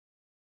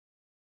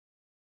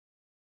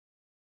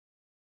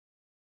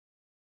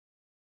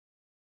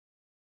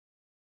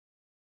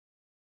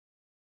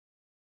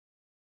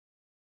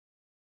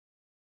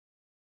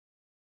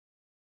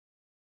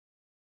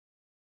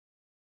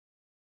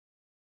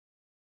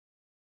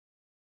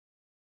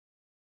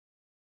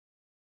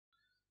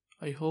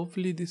I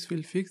hopefully this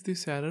will fix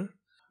this error.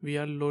 We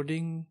are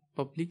loading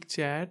public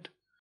chat,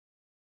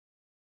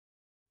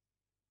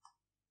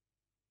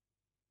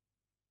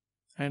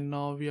 and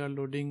now we are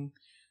loading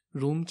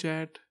room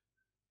chat,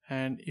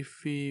 and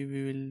if we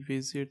will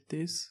visit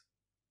this,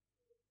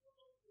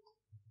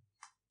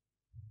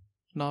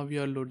 now we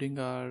are loading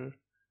our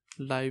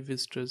live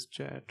visitors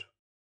chat.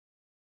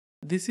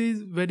 This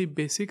is very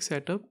basic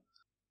setup.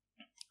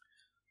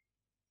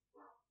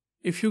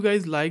 If you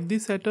guys like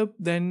this setup,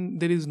 then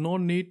there is no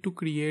need to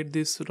create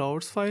this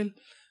routes file.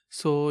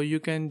 So you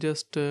can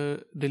just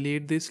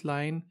delete this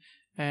line,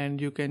 and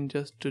you can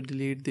just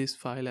delete this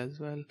file as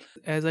well.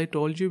 As I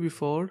told you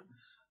before,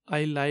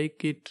 I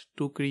like it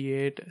to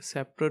create a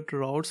separate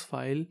routes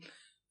file.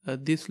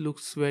 This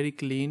looks very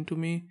clean to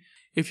me.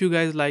 If you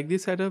guys like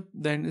this setup,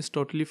 then it's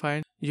totally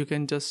fine. You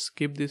can just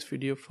skip this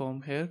video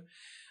from here.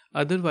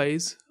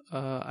 Otherwise,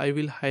 I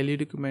will highly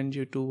recommend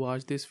you to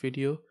watch this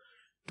video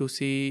to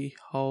see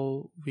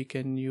how we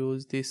can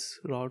use this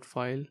route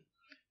file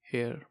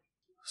here.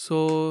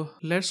 So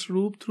let's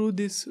loop through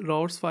this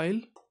routes file.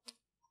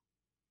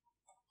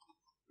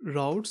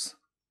 Routes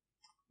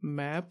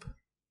map.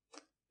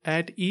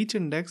 At each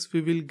index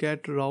we will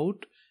get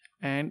route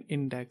and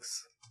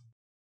index.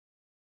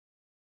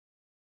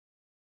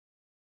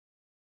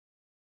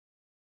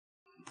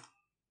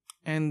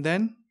 And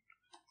then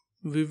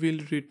we will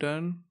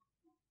return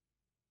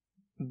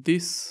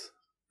this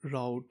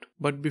route.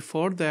 But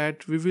before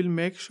that, we will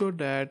make sure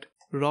that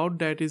route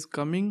that is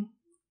coming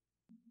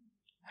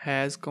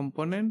has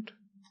component.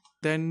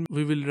 Then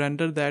we will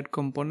render that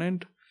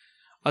component.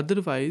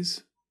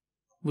 Otherwise,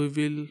 we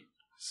will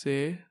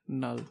say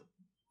null.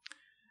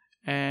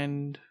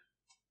 And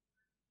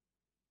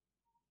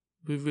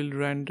we will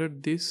render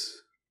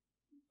this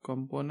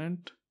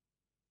component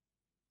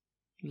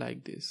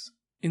like this.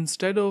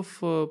 Instead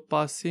of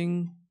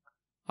passing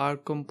our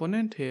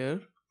component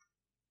here,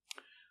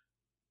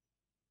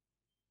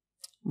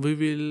 we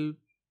will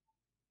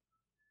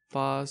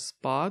pass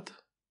path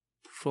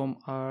from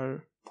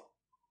our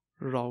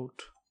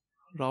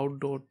route.path.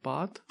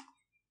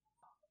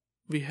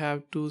 We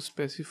have to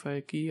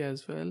specify key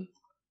as well.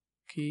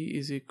 Key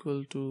is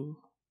equal to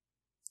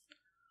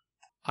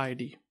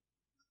ID.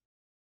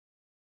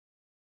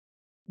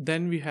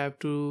 Then we have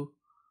to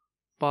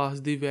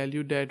pass the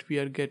value that we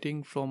are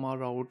getting from our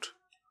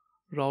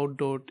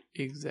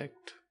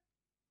route.exact.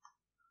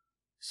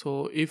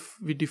 So if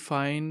we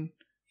define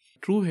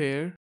true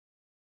here,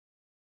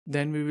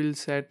 then we will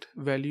set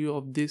value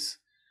of this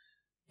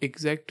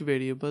exact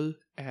variable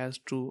as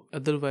true.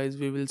 Otherwise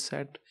we will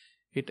set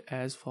it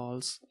as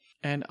false.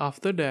 And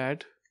after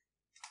that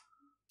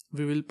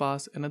we will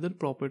pass another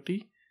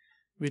property,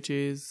 which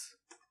is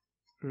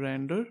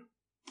render.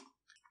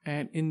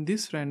 And in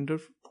this render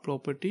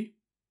property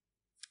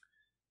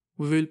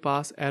we will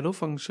pass arrow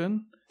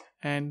function,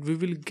 and we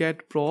will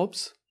get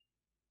props.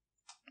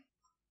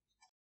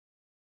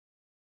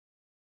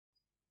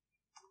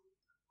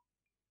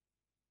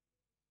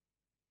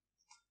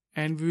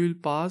 And we will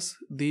pass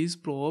these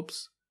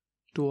props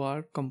to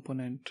our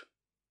component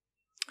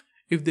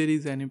if there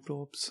is any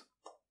props.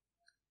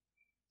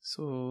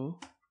 So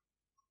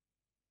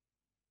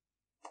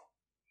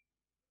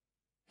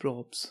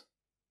props.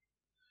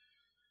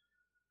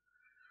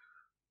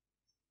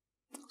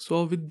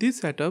 So with this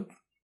setup,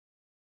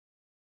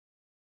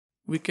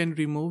 we can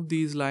remove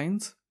these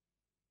lines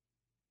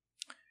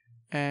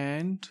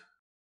and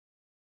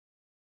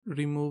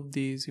remove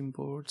these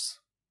imports.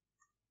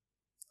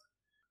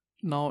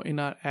 Now in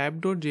our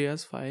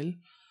app.js file,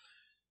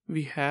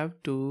 we have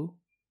to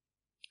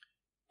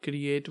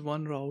create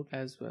one route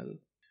as well.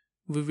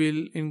 We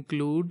will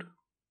include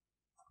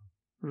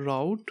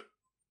route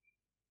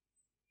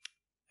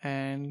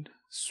and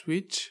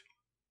switch,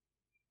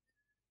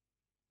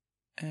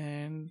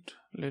 and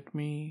let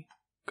me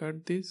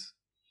cut this,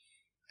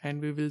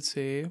 and we will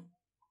say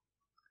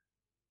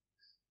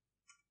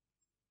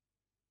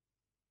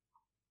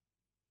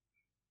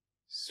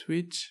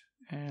switch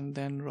and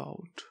then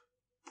route.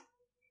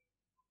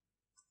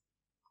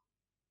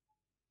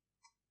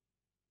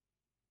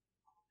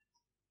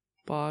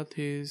 Path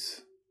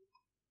is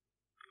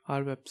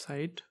our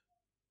website,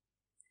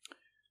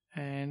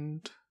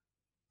 and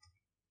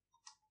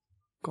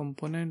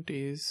component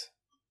is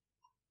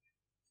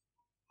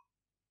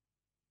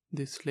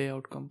this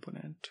layout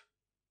component.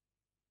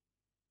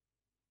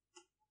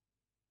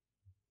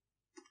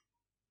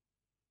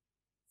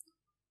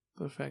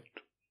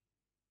 Perfect.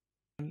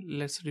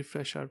 Let's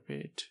refresh our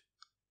page,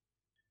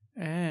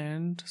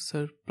 and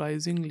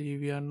surprisingly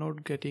we are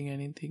not getting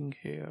anything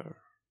here.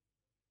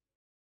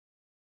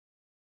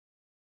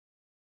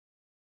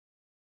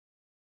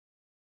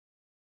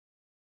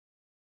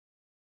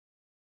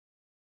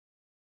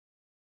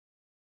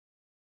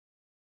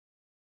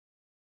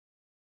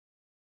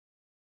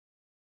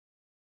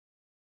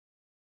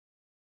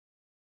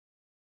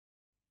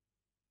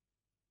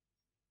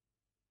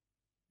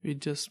 We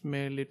just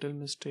made a little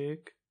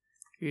mistake.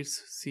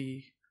 It's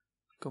C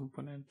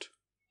component.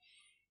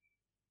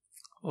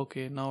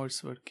 Okay, now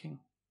it's working.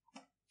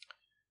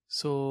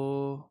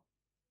 So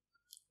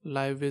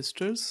live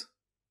visitors,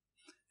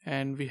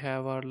 and we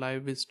have our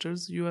live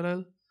visitors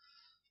URL.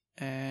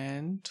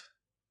 And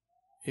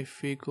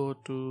if we go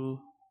to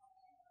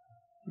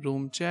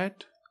room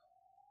chat,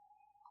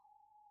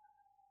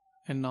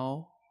 and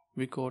now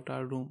we got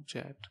our room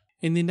chat.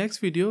 In the next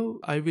video,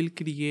 I will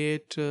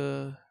create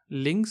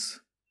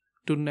links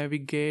to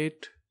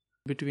navigate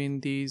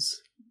between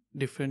these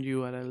different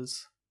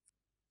URLs.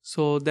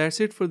 So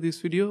that's it for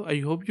this video. I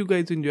hope you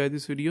guys enjoy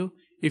this video.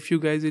 If you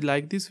guys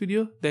like this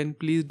video, then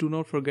please do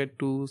not forget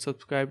to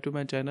subscribe to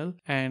my channel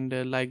and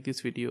like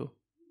this video.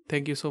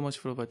 Thank you so much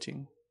for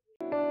watching.